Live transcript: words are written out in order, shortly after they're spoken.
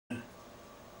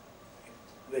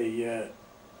Do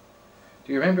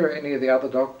you remember any of the other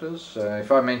doctors?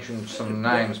 If I mentioned some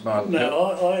names, might help.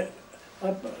 No, I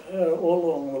all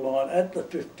along the line, at the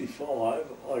 55,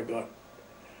 I got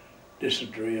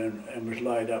dysentery and was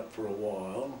laid up for a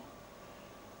while,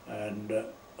 and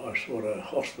I sort of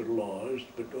hospitalised,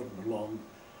 but not long,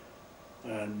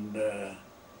 and a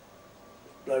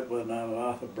bloke by the name of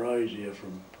Arthur Brazier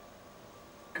from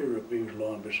Kurup, he was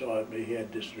lying beside me, he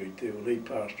had dysentery too. Well, he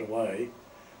passed away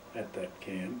at that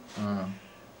camp.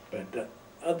 But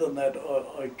other than that,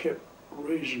 I kept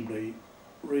reasonably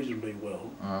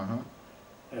well.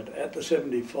 At the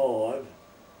 75,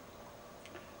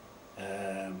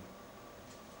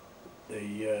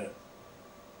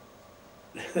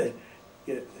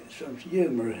 some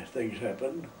humorous things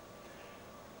happened.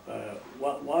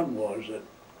 One was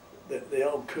that the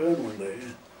old colonel there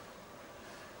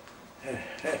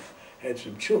had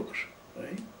some chooks,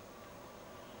 eh?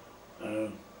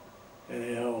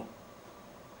 Anyhow,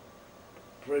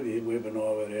 Freddie Webb and I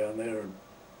were down there, and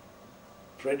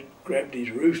Fred grabbed his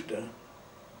rooster.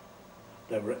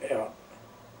 They were out,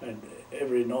 and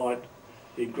every night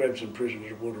he'd grab some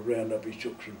prisoners and would round up his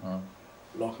chooks and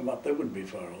lock them up. They wouldn't be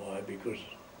far away because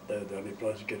they were the only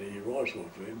place to get any rice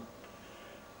off for him.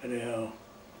 Anyhow,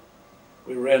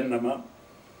 we ran them up,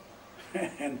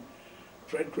 and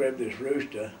Fred grabbed this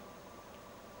rooster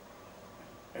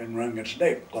and wrung its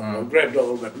neck. I grabbed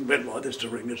hold of it and went like this to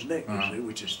wring its neck, you see,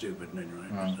 which is stupid anyway.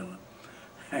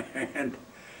 And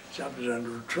shoved it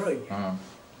under a tree.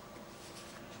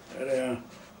 And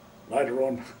later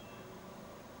on,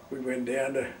 we went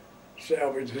down to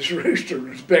salvage this rooster and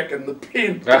it was back in the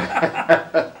pen.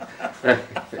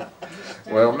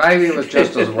 Well, maybe it was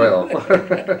just as well.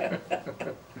 Yeah.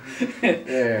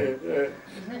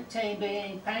 Didn't tell you about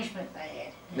any punishment they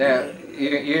had. Now,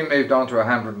 you moved on to a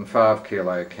 105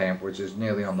 kilo camp, which is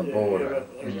nearly on the border.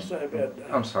 I was just say about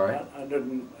I'm sorry.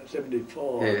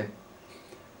 175. Yeah.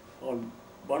 On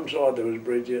one side there was a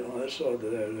bridge, on that side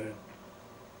there.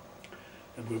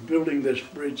 And we're building this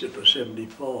bridge at the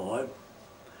 75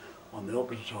 on the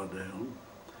opposite side down,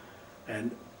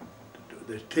 and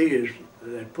the tiers,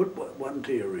 they put one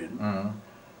tier in,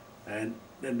 and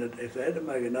then if they had to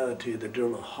make another tier, they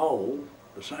drill a hole,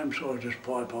 the same size as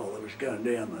pipe hole that was going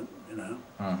down it, you know,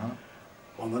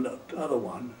 on the other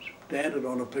one, stand it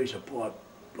on a piece of pipe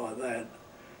like that,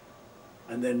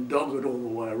 and then dog it all the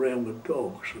way around with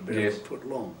dogs, about a foot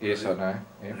long. Yes, I know.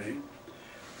 Yeah.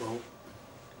 Well,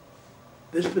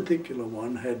 this particular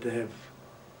one had to have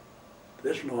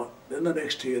this lot, then the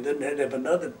next tier, then they had to have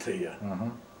another tier.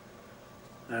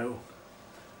 Now,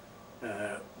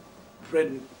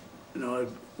 Fred and I,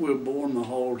 we were boring the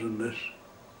holes in this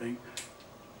thing,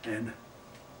 and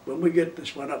when we get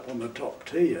this one up on the top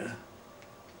tier,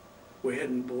 we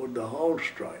hadn't bored the hole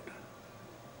straight.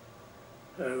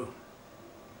 So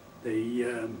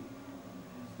the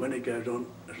when it goes on,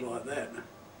 it's like that.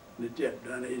 The Jap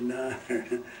done his nose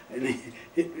and he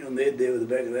hit me on the head there with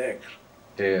the back of the axe.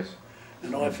 Yes.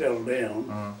 And I fell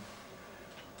down,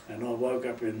 and I woke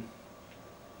up in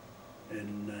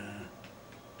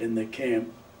the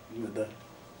camp with a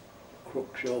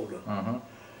crook shoulder.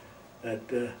 But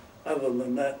other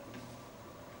than that,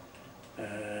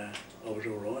 I was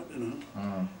all right, you know.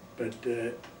 But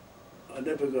I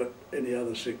never got any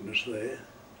other sickness there.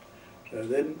 So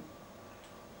then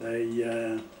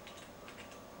they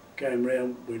came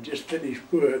round. We just finished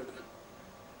work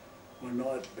one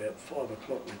night about 5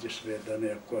 o'clock. We just about done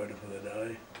our quota for the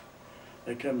day.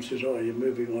 They come and says, "Oh, you're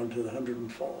moving on to the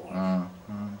 105."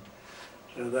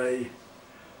 So they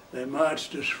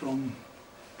marched us from.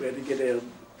 We had to get our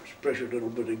precious little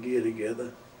bit of gear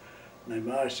together. And they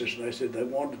marched us, and they said they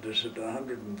wanted us at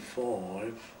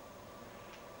 105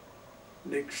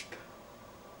 next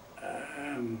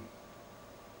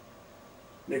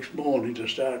morning to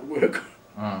start work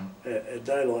at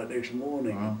daylight next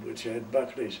morning, which had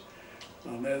Buckley's.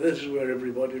 Well, now this is where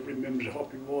everybody remembers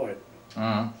Hoppy White.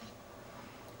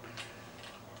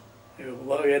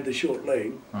 Although he had the short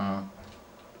leg, now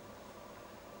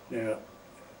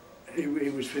he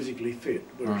was physically fit,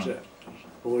 whereas that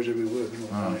boys have been working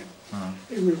all day.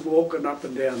 He was walking up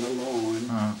and down the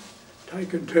line,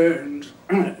 taking turns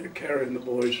carrying the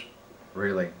boys'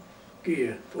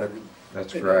 gear for them.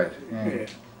 That's great.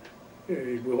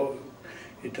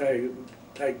 He'd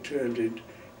take turns.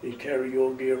 He'd carry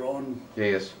your gear on.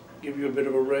 Yes. Give you a bit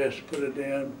of a rest, put it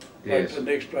down. Wait for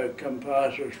the next bloke come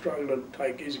past or struggling,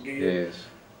 take his gear. Yes.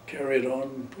 Carry it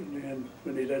on, put it down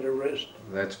when he'd had a rest.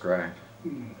 That's great.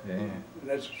 Yeah.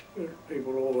 That's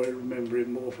people always remember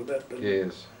him more for that than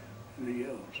anything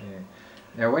else. Yeah.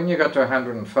 Now, when you got to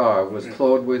 105, was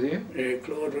Claude with you? Yeah,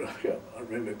 Claude, yeah, I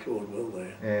remember Claude well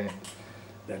there. Yeah.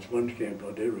 That's one camp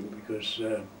I do because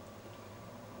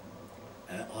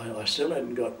I still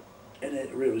hadn't got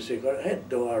any really sick. I had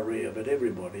diarrhoea, but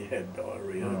everybody had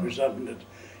diarrhoea. It was something that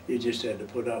you just had to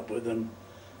put up with. And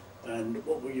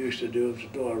what we used to do if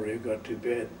the diarrhoea got too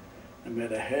bad, no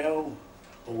matter how,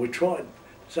 or we tried,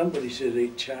 somebody said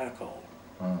eat charcoal.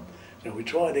 So we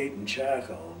tried eating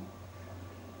charcoal,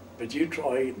 but you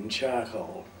try eating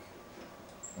charcoal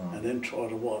and then try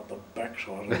to wipe the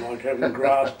backside of like having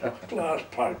glass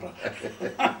paper.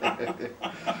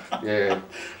 Yeah.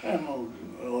 Oh,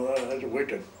 that's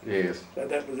wicked. Yes. So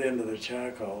that was the end of the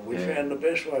charcoal. We found the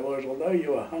best way was, although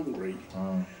you were hungry,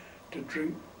 to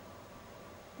drink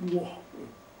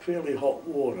fairly hot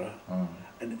water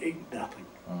and eat nothing.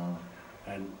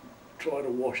 And try to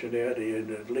wash it out of you,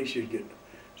 and at least you'd get,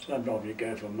 sometimes you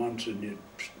go for months and you'd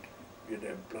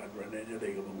have blood run out your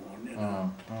leg of a morning, you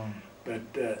know. But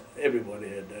everybody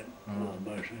had that,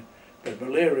 almost. But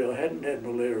malaria, I hadn't had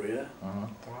malaria.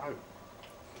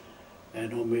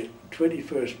 And on my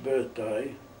 21st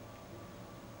birthday,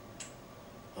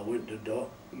 I went to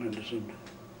Doc Mendelson,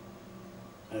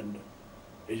 and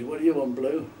he said, "What are you on,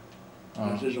 Blue?"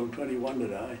 I says, "I'm 21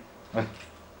 today." I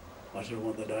said, "I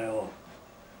want the day off."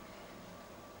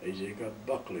 He said, "You got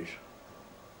Buckley's."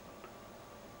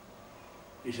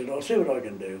 He said, "I'll see what I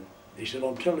can do." He said,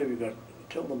 tell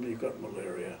them you've got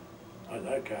malaria." I said,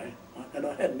 "Okay." And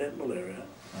I hadn't had malaria.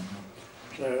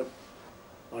 So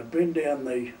I'd been down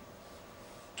the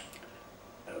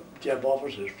Jap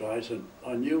officer's place, and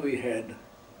I knew he had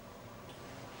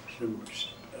some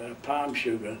palm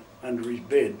sugar under his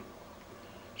bed.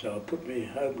 So I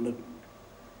opened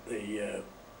the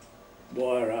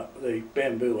wire up, the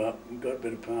bamboo up, and got a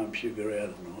bit of palm sugar out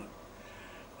of night.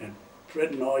 And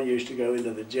Fred and I used to go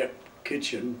into the Jap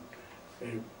kitchen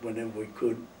whenever we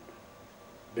could.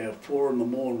 About 4 in the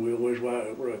morning, we always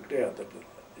worked out that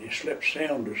you slept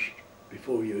soundest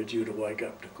before you were due to wake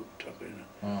up to cook tucker, you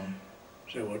know.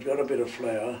 So I'd got a bit of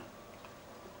flour,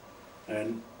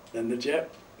 and then the Jap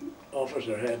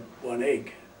officer had one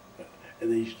egg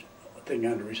in his thing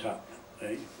under his hut.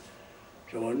 Eh?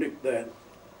 So I nicked that,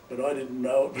 but I didn't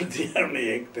know it was the only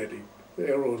egg that he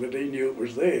knew it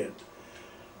was there.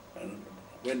 And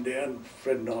I went down,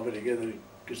 Fred and I were together to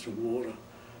get some water.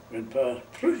 Went past,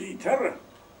 "Trudy, Tara,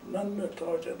 nanda,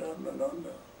 taita, nanda,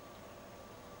 nanda.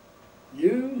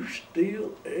 You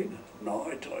steal egg?" "No,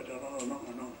 I taita, no,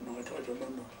 I taita,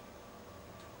 nanda.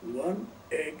 One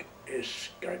egg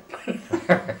escaped."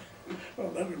 Well,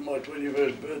 that was my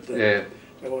 21st birthday. Yeah.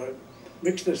 So I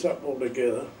mixed this up all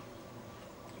together,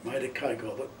 made a cake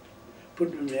of it,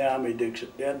 put it in the army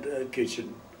dixit down to the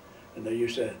kitchen, and they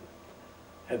used to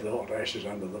have the hot ashes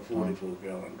under the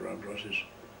 44-gallon drums. I says,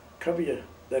 "Cover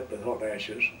that with hot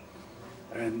ashes,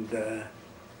 and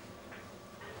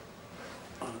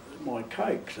my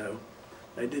cake." So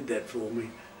they did that for me,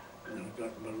 and I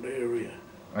got malaria.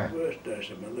 Worst dose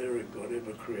of malaria God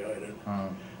ever created.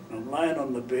 And I'm laying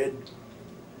on the bed,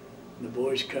 and the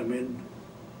boys come in.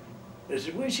 They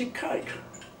said, "Where's your cake?"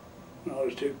 And I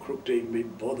was too crook to even be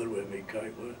bothered where my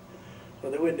cake was. So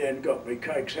they went down and got me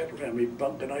cake, sat around me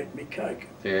bunk and ate me cake.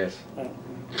 Yes. That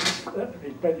was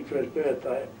my 21st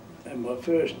birthday, and my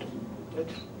first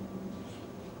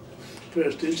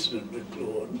incident with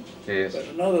Claude. Yes. But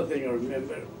another thing I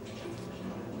remember,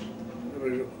 there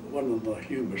was one of the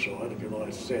humour side, if you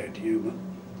like, sad humour,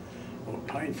 or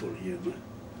painful humour.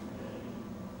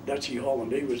 Dutchy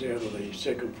Holland, he was out of the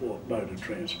 2nd Force Motor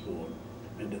Transport,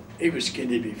 and he was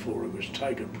skinny before he was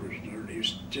taken prisoner, and he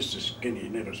was just as skinny, he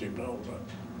never seemed older.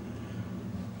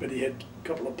 But he had a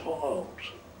couple of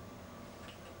piles,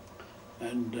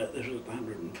 and this was at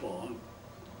 105,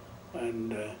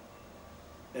 and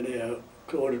anyhow,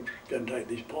 Claude was going to take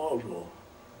these piles off.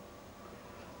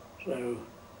 So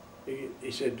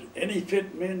he said, "Any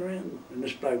fit men around?" And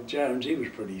this bloke Jones, he was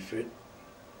pretty fit,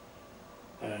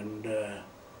 and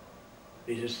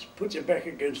he says, "Put your back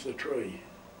against the tree."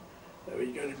 So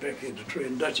he got his back against the tree,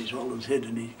 and Dutchy's holding his head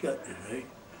in his gut, you see.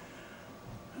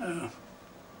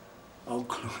 Old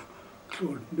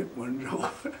Claude nipped one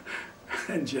off,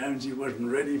 and Jones, he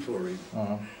wasn't ready for him.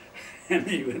 And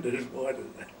he went as white as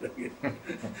that.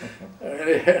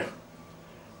 Anyhow,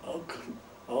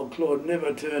 old Claude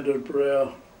never turned his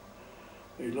brow.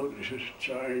 He looked and says,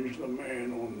 "Change the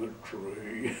man on the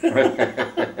tree."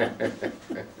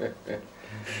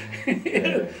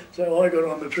 So I got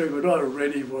on the tree, but I was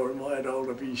ready for him. I had hold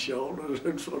of his shoulders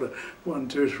and sort of 1,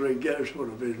 2, 3 go sort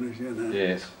of business, you know.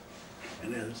 Yes.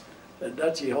 And The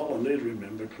Dutchy Hollanders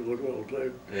remember Claude well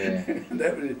too. Yeah.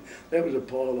 that was a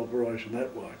pile operation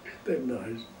that way, them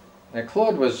days. Now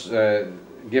Claude was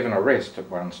given a rest at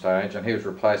one stage and he was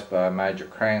replaced by Major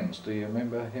Krantz. Do you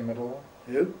remember him at all?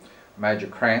 Who? Major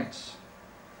Krantz.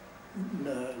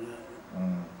 No.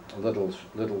 A little,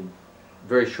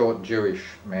 very short Jewish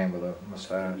man with a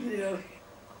moustache. Yeah,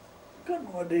 I've got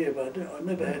no idea about it. I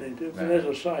never had into it. But No. as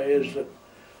I say, is that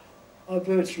I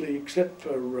virtually, except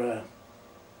for a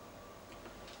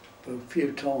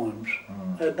few times,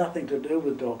 had nothing to do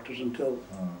with doctors until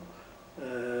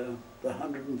the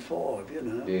 105, you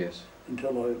know. Yes.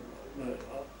 Until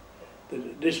the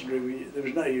dysentery, there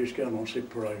was no use going on sick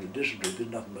parade with dysentery. There's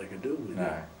nothing they could do with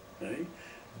No. it. Eh?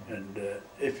 And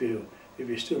if you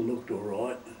still looked all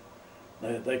right,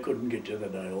 they couldn't get you the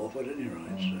day off at any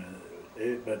rate.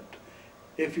 So, but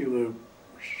if you were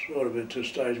sort of at a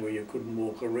stage where you couldn't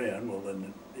walk around, well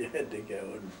then you had to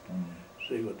go and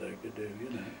see what they could do, you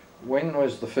know. When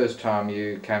was the first time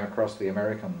you came across the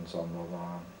Americans on the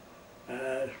line?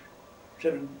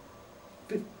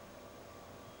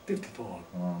 55.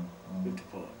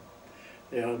 55.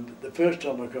 Yeah, the first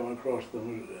time I come across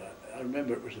them, I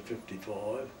remember it was a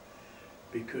 55,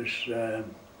 because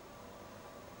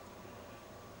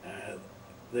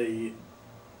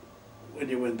when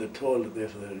you went to the toilet there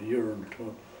for the urine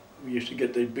toilet, we used to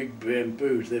get these big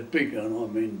bamboos. They're big, and I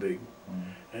mean big,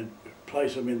 and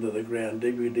place them into the ground,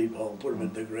 dig a deep hole, put them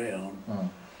in the ground,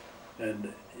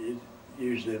 and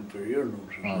use them for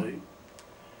urinals, you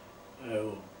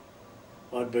see.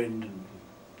 I'd been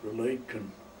to the lake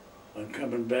and I'm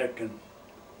coming back, and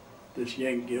this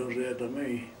Yank yells out to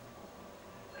me,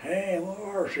 "Hey,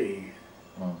 where is he?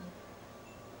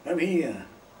 I'm here."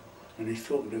 And he's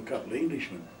talking to a couple of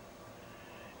Englishmen.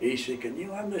 He said, "Can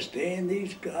you understand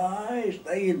these guys?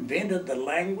 They invented the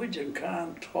language and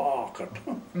can't talk it."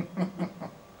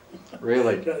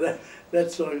 Really? So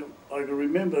that's I can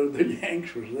remember the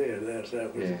Yanks was there. That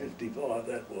was Yeah. 55.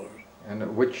 That was.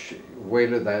 And where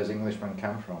did those Englishmen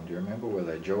come from? Do you remember? Were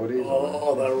they Geordies?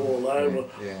 Oh, they're all over.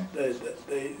 Yeah.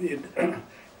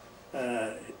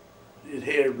 You'd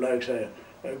hear a bloke say,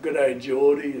 "Good day,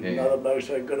 Geordie," and Yeah. another bloke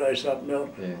say, "Good day, something else."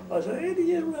 Yeah. I said, "How do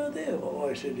you know there?" Well,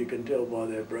 I said, "You can tell by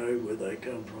their brogue where they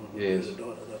come from." Yes. They're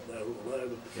all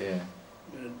over. Yeah.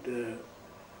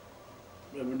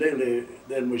 And nearly,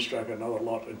 then we struck another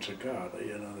lot in Sakata,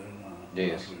 you know.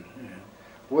 Yes. Yeah.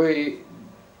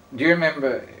 Do you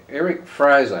remember Eric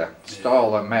Fraser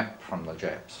stole a map from the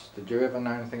Japs? Did you ever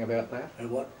know anything about that?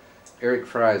 And what? Eric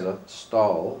Fraser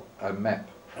stole a map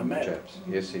from A map? the Japs.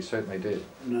 Yes, he certainly did.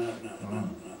 No.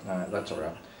 No, that's all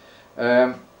right.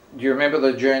 Do you remember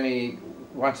the journey,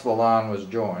 once the line was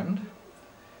joined,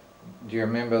 do you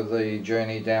remember the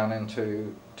journey down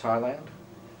into Thailand?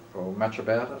 Or much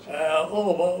about it?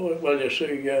 Well, you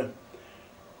see,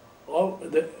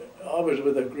 I was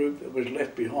with a group that was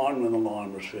left behind when the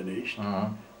line was finished,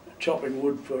 chopping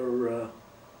wood for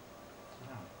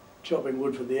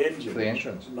the engine. For the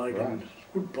engines, making right.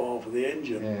 wood pile for the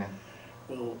engine. Yeah.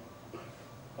 Well,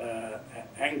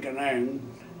 Ankanang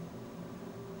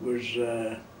was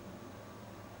there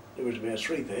was about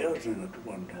 3,000 in it at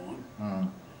one time.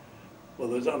 Well,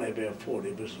 there was only about 40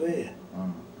 of us there.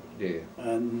 Yeah.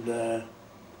 And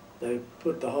they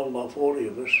put the whole lot, 40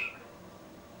 of us,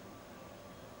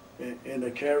 in a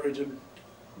carriage, and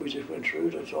we just went through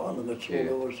to Thailand. That's all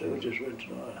there was. We just went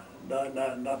to,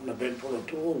 nothing eventful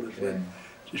at all.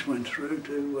 Just went through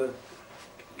to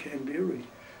Canberra.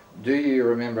 Do you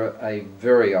remember a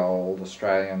very old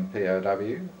Australian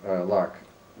POW? Like,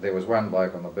 there was one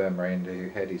bloke on the Burma end who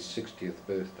had his 60th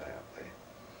birthday up there.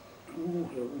 Oh,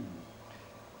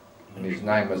 And his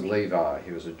name was Levi.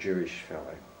 He was a Jewish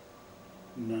fellow.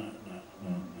 No.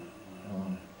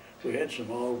 We had some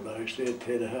old blokes there,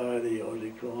 Ted Hardy,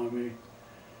 Aussie Climby.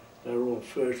 They were all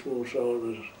First War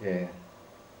soldiers. Yeah.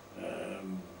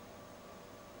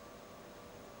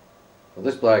 Well,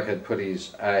 this bloke had put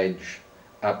his age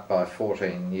up by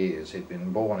 14 years. He'd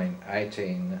been born in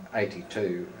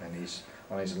 1882, and he's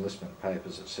on his enlistment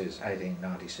papers it says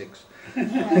 1896.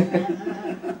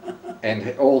 And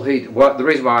the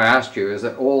reason why I asked you is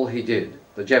that all he did,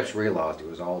 the Japs realised he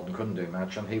was old and couldn't do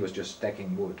much, and he was just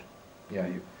stacking wood.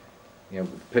 You know,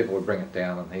 people would bring it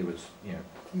down, and he was,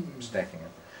 stacking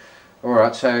it. All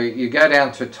right, so you go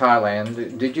down to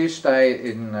Thailand. Did you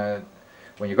stay in,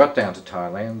 when you got down to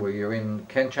Thailand, were you in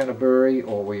Kanchanaburi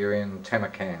or were you in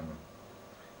Tamakan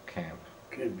camp?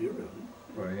 Canberra.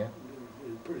 Were you?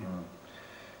 Pretty.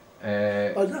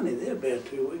 I was only there about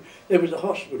 2 weeks. There was a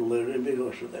hospital there, a big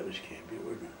hospital. That was Canberra,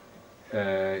 wasn't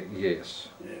it? Yes.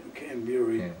 Yeah,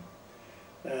 Canberra.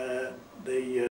 Yeah. The